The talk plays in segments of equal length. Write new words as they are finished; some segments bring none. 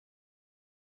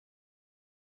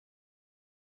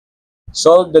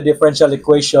Solve the differential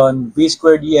equation v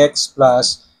squared dx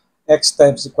plus x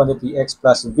times the quantity x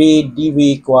plus v dv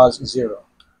equals 0.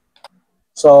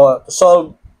 So to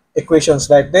solve equations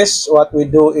like this, what we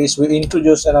do is we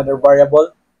introduce another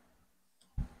variable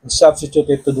and substitute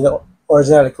it to the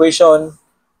original equation,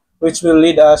 which will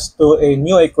lead us to a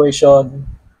new equation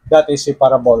that is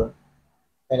separable.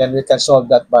 And then we can solve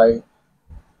that by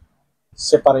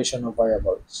separation of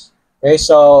variables. Okay,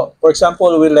 so for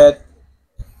example, we let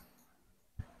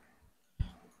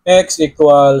x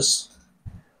equals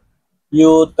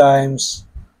u times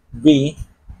v,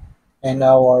 and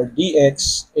our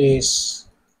dx is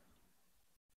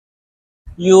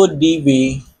u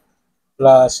dv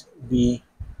plus v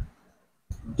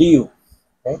du.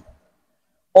 Okay?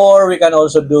 Or we can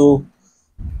also do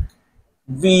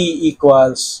v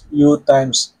equals u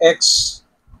times x,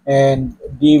 and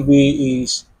dv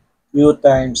is u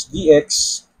times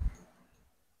dx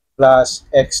plus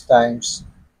x times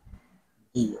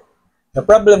du. The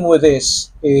problem with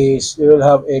this is we will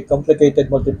have a complicated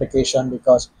multiplication,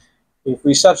 because if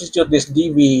we substitute this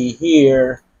dv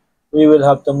here, we will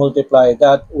have to multiply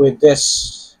that with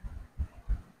this,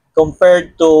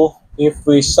 compared to if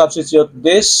we substitute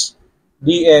this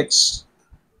dx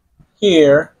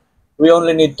here, we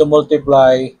only need to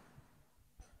multiply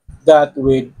that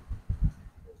with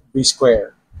b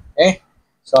squared. Okay?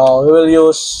 So we will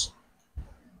use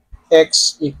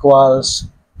x equals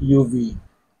uv.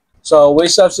 So we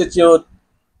substitute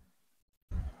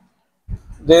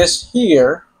this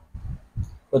here.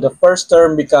 So the first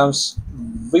term becomes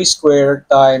v squared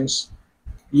times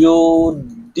u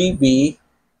dv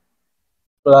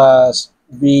plus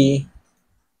v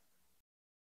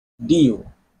du,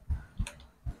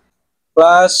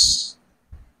 plus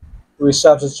we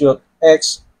substitute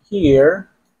x here,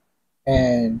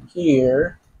 and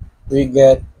here we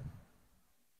get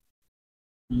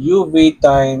uv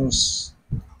times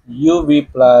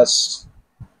uv plus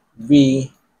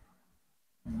v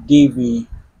dv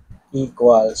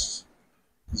equals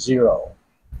 0.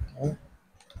 Okay?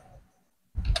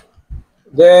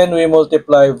 Then we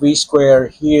multiply v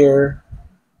squared here,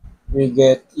 we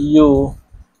get u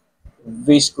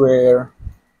v squared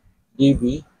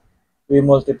dv. We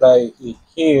multiply it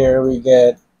here, we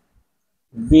get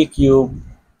v cubed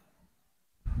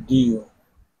du.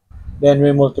 Then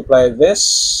we multiply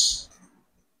this,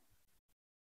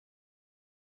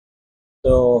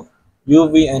 so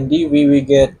uv and dv, we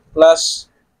get plus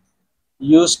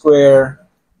u squared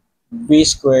v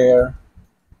squared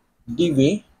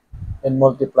dv, and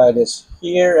multiply this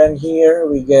here and here,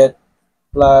 we get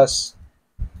plus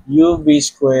uv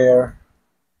squared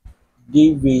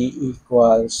dv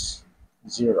equals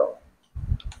 0.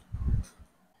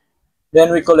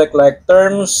 Then we collect like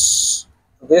terms.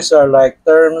 These are like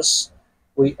terms.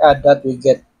 We add that, we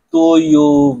get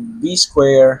 2uv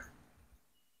squared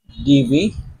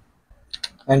dv,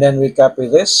 and then we copy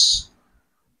this.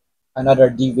 Another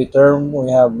dv term,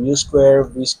 we have u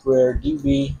squared v squared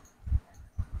dv,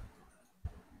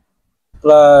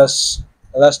 plus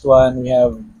the last one, we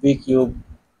have v cubed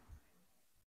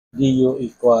du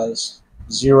equals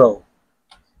 0.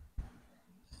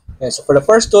 Okay, so for the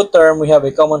first two terms, we have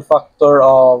a common factor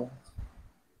of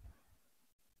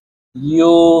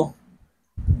u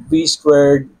v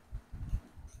squared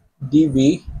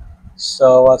dv.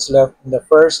 So what's left in the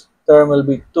first term will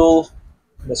be 2,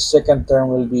 the second term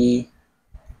will be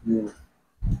u.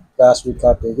 Plus we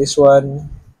copy this one,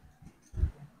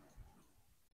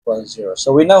 equals 0.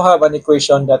 So we now have an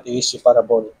equation that is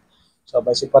separable. So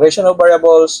by separation of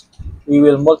variables, we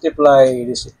will multiply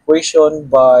this equation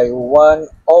by 1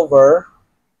 over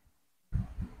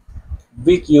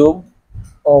v cubed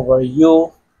over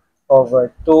u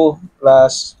over 2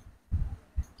 plus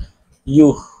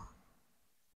u.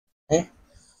 Okay?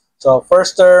 So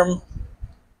first term,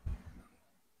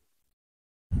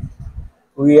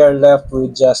 we are left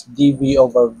with just dv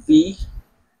over v.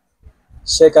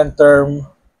 Second term,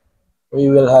 we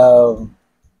will have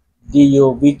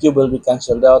du, v cube will be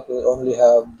cancelled out. We only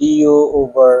have du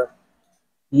over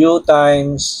u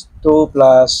times 2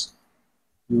 plus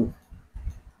u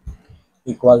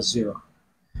equals 0.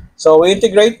 So we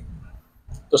integrate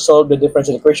to solve the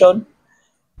differential equation.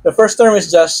 The first term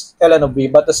is just ln of v,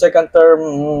 but the second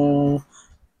term,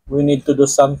 we need to do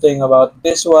something about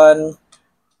this one.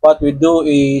 What we do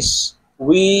is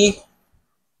we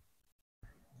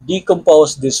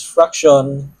decompose this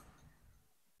fraction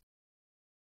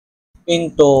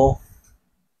into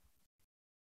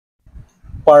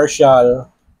partial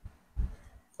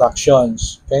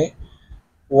fractions. Okay,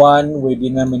 one with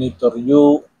denominator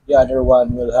u, the other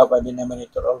one will have a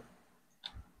denominator of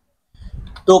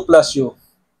 2 plus u.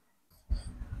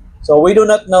 So we do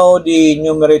not know the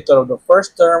numerator of the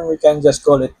first term. We can just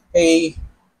call it A.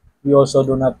 We also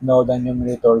do not know the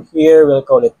numerator here. We'll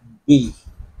call it B.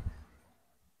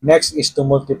 Next is to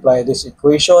multiply this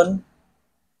equation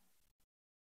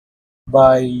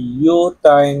by u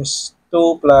times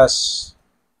 2 plus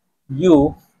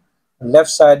u. Left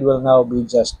side will now be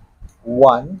just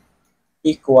 1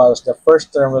 equals the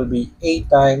first term will be A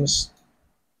times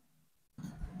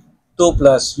 2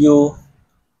 plus u.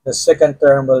 The second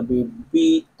term will be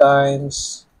B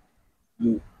times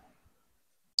u.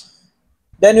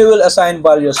 Then we will assign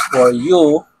values for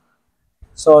u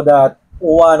so that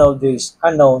one of these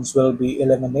unknowns will be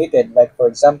eliminated. Like for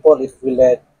example, if we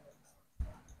let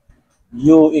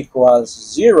u equals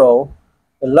 0,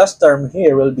 the last term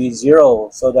here will be 0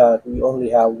 so that we only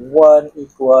have 1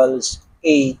 equals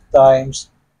A times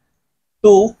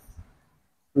 2,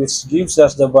 which gives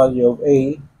us the value of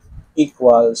A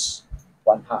equals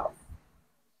 1/2.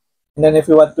 And then if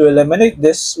we want to eliminate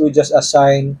this, we just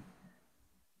assign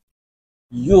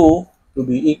u to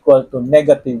be equal to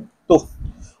negative 2.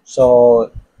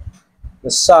 So the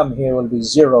sum here will be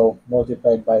 0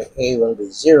 multiplied by A will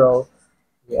be 0.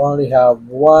 We only have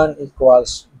 1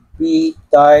 equals B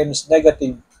times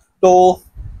negative 2.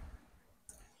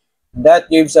 That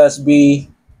gives us B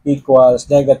equals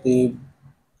negative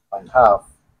 1/2.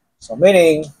 So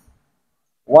meaning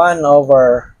 1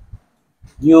 over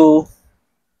U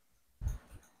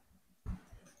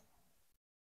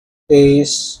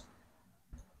is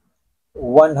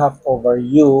 1/2 over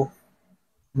U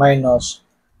minus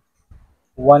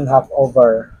 1/2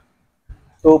 over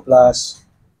 2 plus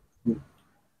U.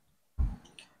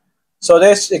 So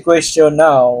this equation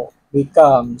now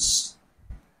becomes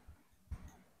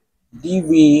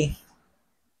dV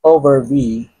over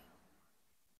V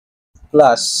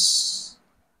plus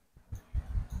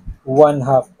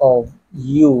 1/2 of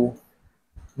U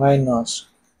minus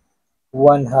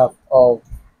 1/2 of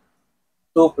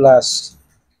 2 plus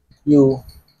U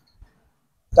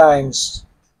times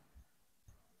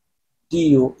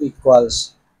du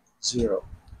equals 0.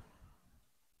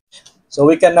 So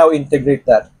we can now integrate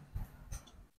that.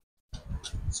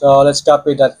 So let's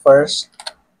copy that first,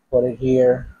 put it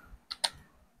here.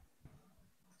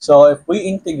 So if we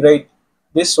integrate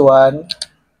this one,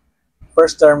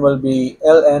 first term will be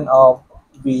ln of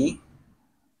v.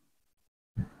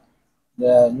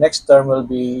 The next term will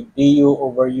be du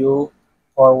over u,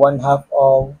 or 1/2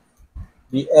 of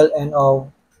the ln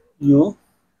of u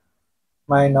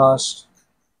minus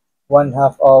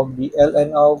 1/2 of the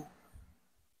ln of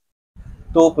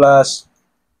 2 plus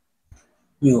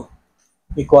u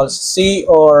equals c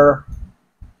or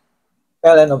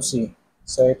ln of c.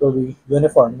 So it will be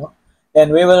uniform, no?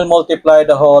 And we will multiply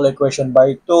the whole equation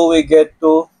by 2. We get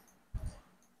to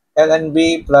ln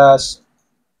b plus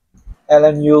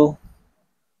ln u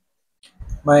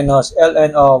minus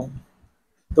ln of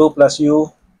 2 plus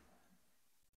u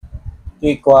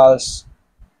equals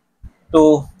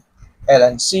 2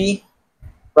 ln c.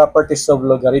 Properties of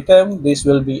logarithm, this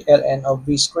will be ln of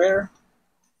v squared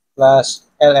plus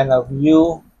ln of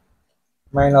u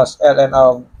minus ln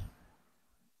of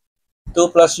 2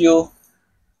 plus u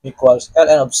equals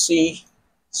ln of c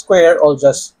squared, or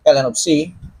just ln of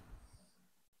c.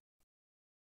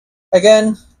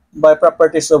 Again, by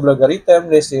properties of logarithm,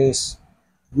 this is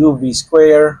uv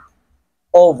squared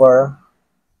over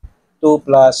 2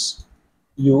 plus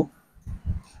u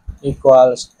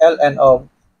equals ln of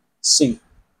c.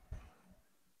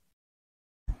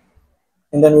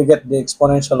 And then we get the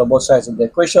exponential of both sides of the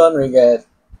equation. We get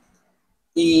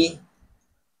e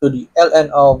to the ln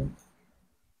of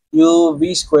uv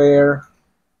squared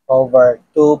over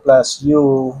 2 plus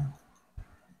u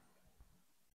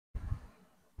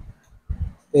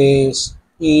is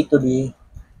e to the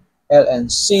ln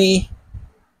c.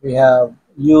 We have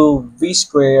uv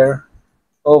squared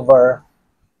over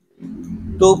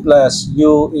 2 plus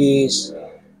u is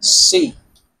c,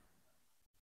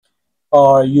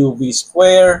 or uv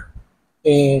squared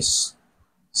is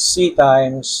c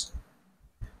times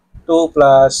 2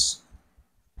 plus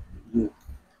u.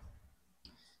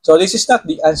 So this is not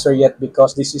the answer yet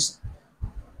because these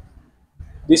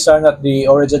are not the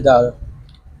original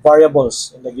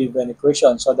variables in the given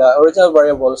equation. So the original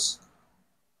variables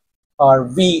are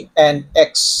v and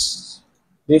x.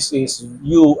 This is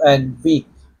u and v.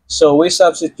 So we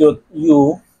substitute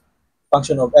u,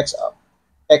 function of x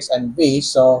and v.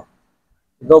 So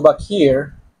go back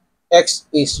here, x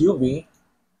is uv.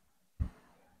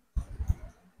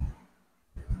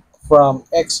 From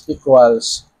x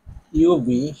equals uv,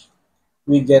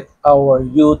 we get our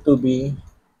u to be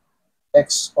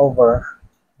x over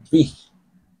v.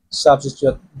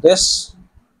 Substitute this,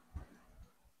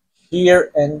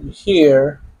 Here and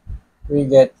here, we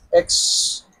get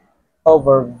x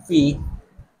over v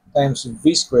times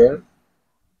v squared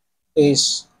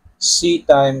is c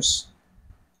times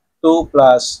 2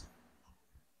 plus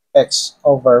x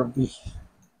over v.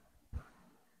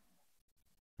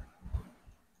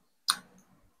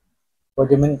 For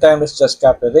the meantime, let's just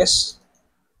copy this.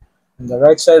 On the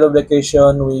right side of the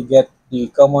equation, we get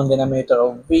the common denominator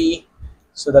of v,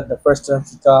 so that the first term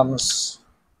becomes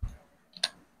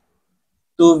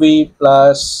 2v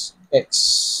plus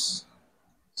x.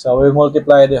 So we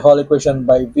multiply the whole equation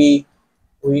by v,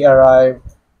 we arrive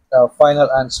the final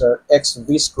answer xv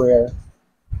squared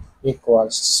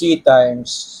equals c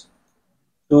times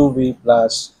 2v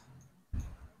plus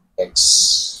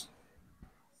x.